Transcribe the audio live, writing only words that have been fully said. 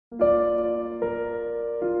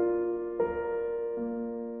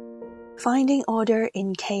Finding Order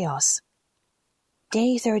in Chaos.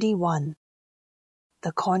 Day 31.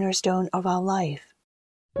 The Cornerstone of Our Life.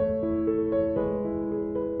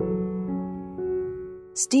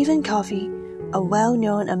 Stephen Covey, a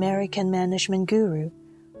well-known American management guru,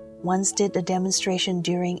 once did a demonstration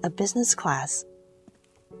during a business class.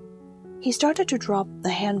 He started to drop a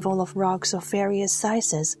handful of rocks of various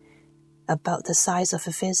sizes, about the size of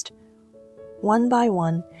a fist, one by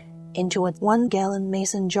one, into a 1-gallon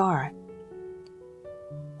mason jar.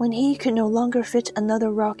 When he could no longer fit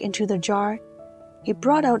another rock into the jar, he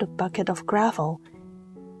brought out a bucket of gravel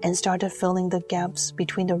and started filling the gaps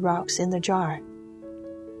between the rocks in the jar.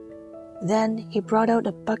 Then he brought out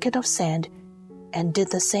a bucket of sand and did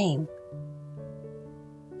the same.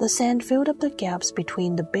 The sand filled up the gaps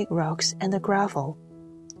between the big rocks and the gravel.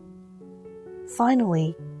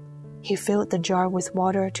 Finally, he filled the jar with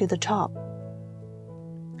water to the top.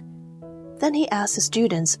 Then he asked the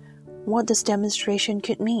students what this demonstration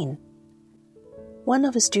could mean. One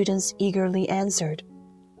of the students eagerly answered,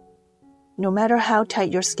 "No matter how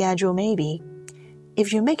tight your schedule may be,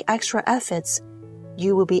 if you make extra efforts,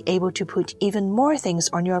 you will be able to put even more things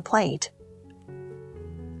on your plate."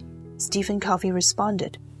 Stephen Covey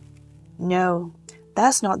responded, "No,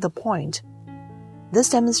 that's not the point. This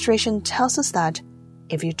demonstration tells us that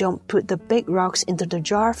if you don't put the big rocks into the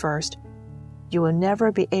jar first, you will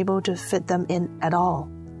never be able to fit them in at all."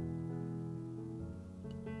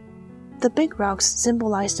 The big rocks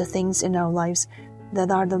symbolize the things in our lives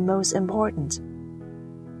that are the most important.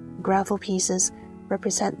 Gravel pieces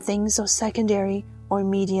represent things of secondary or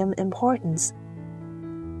medium importance,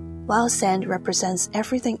 while sand represents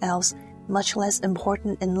everything else much less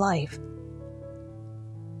important in life.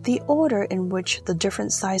 The order in which the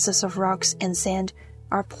different sizes of rocks and sand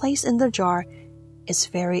are placed in the jar is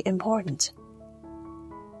very important.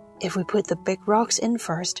 If we put the big rocks in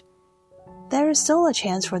first, there is still a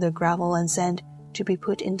chance for the gravel and sand to be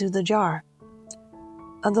put into the jar.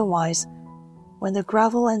 Otherwise, when the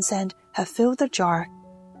gravel and sand have filled the jar,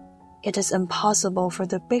 it is impossible for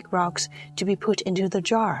the big rocks to be put into the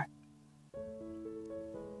jar.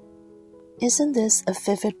 Isn't this a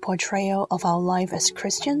vivid portrayal of our life as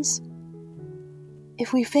Christians?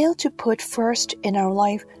 If we fail to put first in our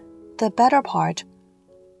life the better part,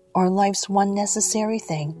 or life's one necessary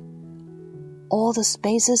thing, all the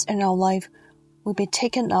spaces in our life will be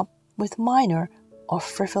taken up with minor or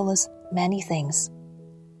frivolous many things.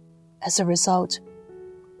 As a result,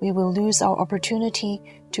 we will lose our opportunity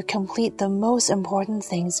to complete the most important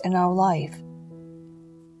things in our life.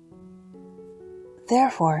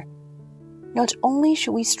 Therefore, not only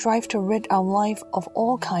should we strive to rid our life of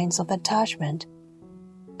all kinds of attachment,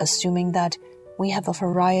 assuming that we have a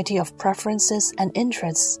variety of preferences and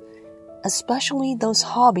interests, especially those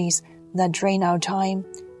hobbies that drain our time,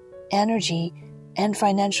 energy, and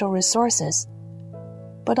financial resources,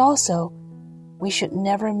 but also we should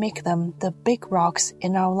never make them the big rocks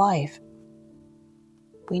in our life.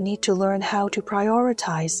 We need to learn how to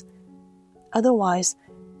prioritize. Otherwise,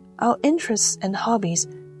 our interests and hobbies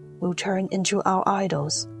will turn into our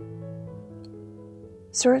idols.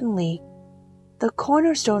 Certainly, the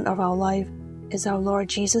cornerstone of our life is our Lord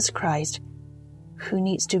Jesus Christ, who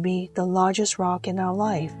needs to be the largest rock in our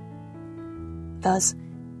life. Thus,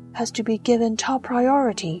 has to be given top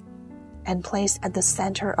priority and placed at the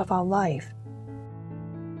center of our life.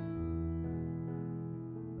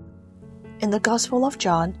 In the Gospel of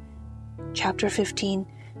John, chapter 15,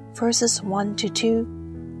 verses 1 to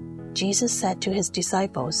 2, Jesus said to his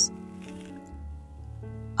disciples,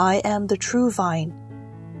 "I am the true vine,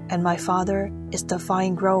 and my Father is the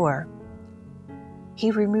vine grower.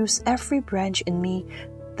 He removes every branch in me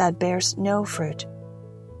that bears no fruit.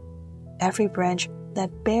 Every branch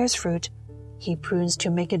that bears fruit, he prunes to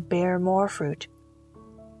make it bear more fruit."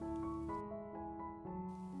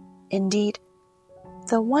 Indeed,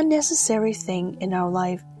 the one necessary thing in our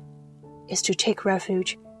life is to take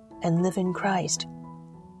refuge and live in Christ,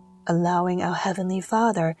 allowing our Heavenly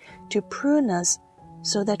Father to prune us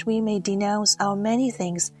so that we may denounce our many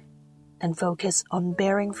things and focus on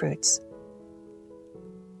bearing fruits.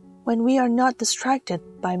 When we are not distracted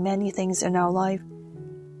by many things in our life,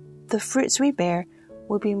 the fruits we bear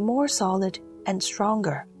will be more solid and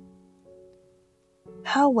stronger.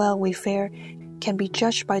 How well we fare can be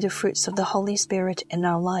judged by the fruits of the Holy Spirit in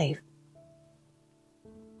our life.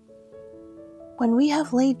 When we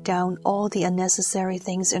have laid down all the unnecessary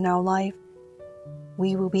things in our life,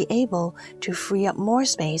 we will be able to free up more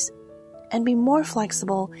space and be more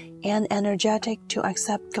flexible and energetic to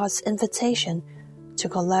accept God's invitation to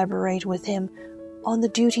collaborate with Him on the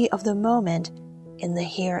duty of the moment in the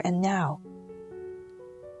here and now.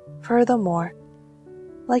 Furthermore,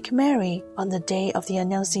 like Mary on the day of the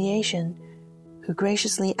Annunciation, who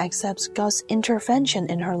graciously accepts God's intervention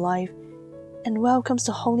in her life and welcomes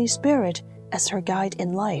the Holy Spirit as her guide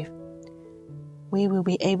in life, we will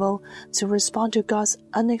be able to respond to God's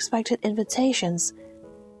unexpected invitations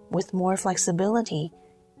with more flexibility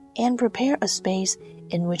and prepare a space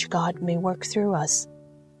in which God may work through us.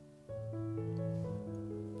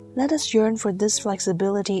 Let us yearn for this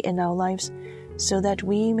flexibility in our lives so that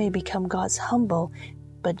we may become God's humble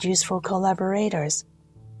but useful collaborators,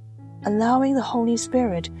 allowing the Holy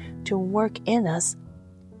Spirit to work in us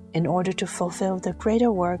in order to fulfill the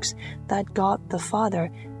greater works that God the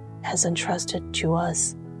Father has entrusted to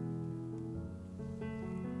us.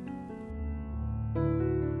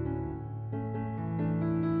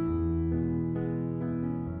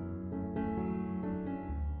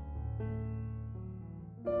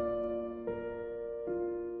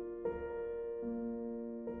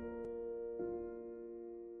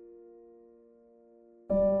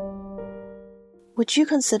 Would you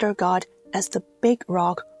consider God as the big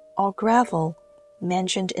rock or gravel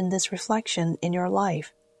mentioned in this reflection in your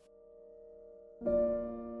life?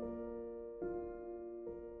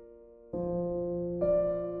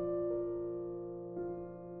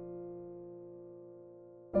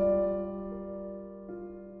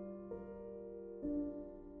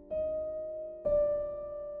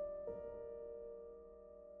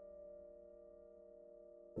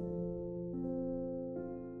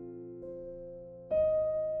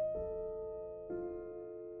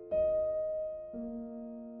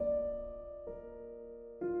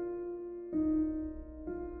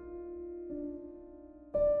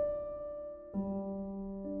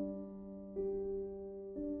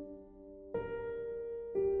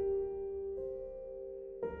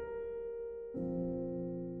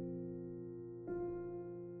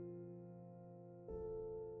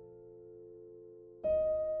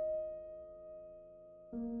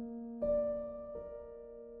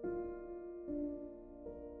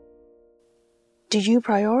 Do you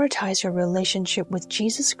prioritize your relationship with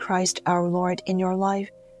Jesus Christ our Lord in your life,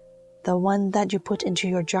 the one that you put into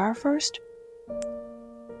your jar first?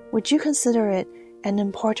 Would you consider it an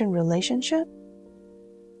important relationship?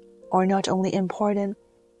 Or not only important,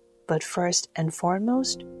 but first and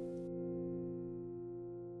foremost?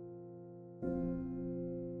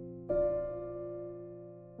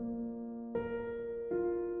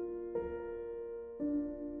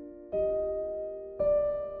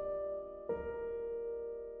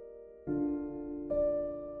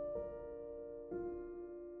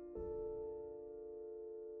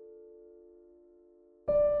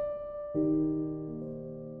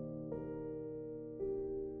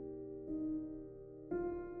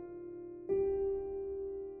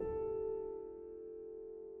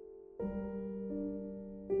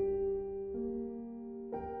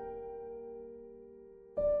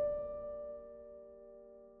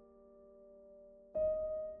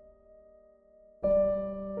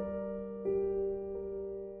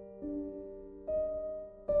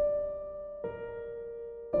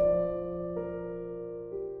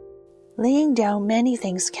 Laying down many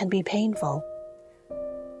things can be painful.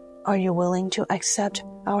 Are you willing to accept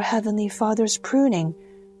our Heavenly Father's pruning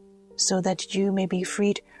so that you may be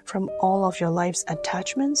freed from all of your life's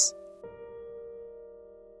attachments?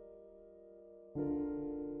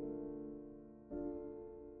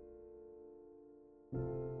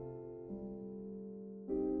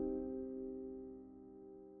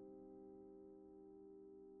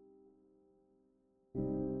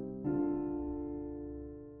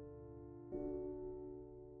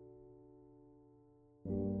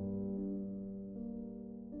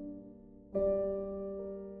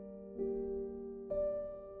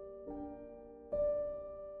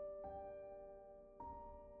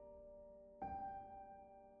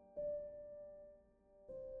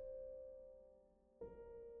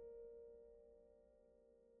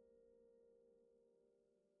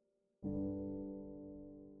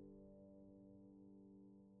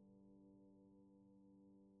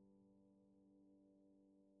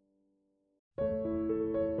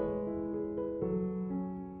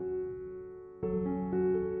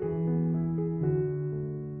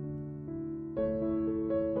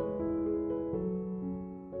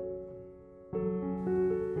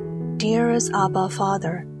 Dearest Abba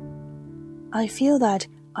Father, I feel that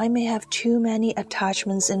I may have too many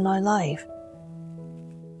attachments in my life.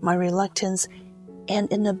 My reluctance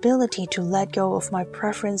and inability to let go of my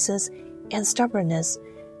preferences and stubbornness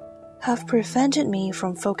have prevented me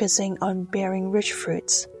from focusing on bearing rich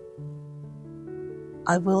fruits.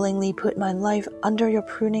 I willingly put my life under your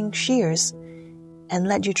pruning shears and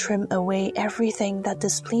let you trim away everything that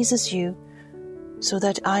displeases you, so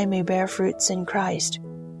that I may bear fruits in Christ.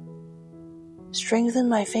 Strengthen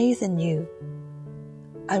my faith in you.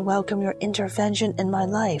 I welcome your intervention in my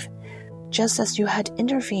life, just as you had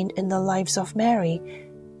intervened in the lives of Mary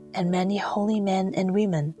and many holy men and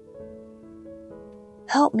women.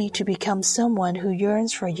 Help me to become someone who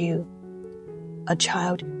yearns for you, a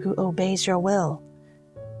child who obeys your will.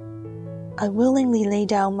 I willingly lay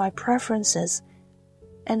down my preferences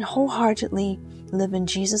and wholeheartedly live in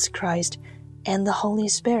Jesus Christ and the Holy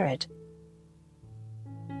Spirit.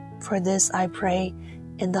 For this I pray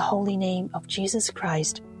in the holy name of Jesus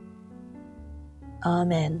Christ.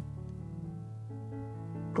 Amen.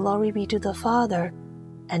 Glory be to the Father,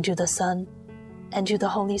 and to the Son, and to the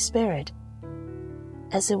Holy Spirit,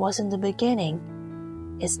 as it was in the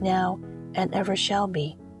beginning, is now, and ever shall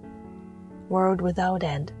be, world without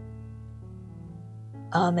end.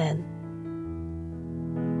 Amen.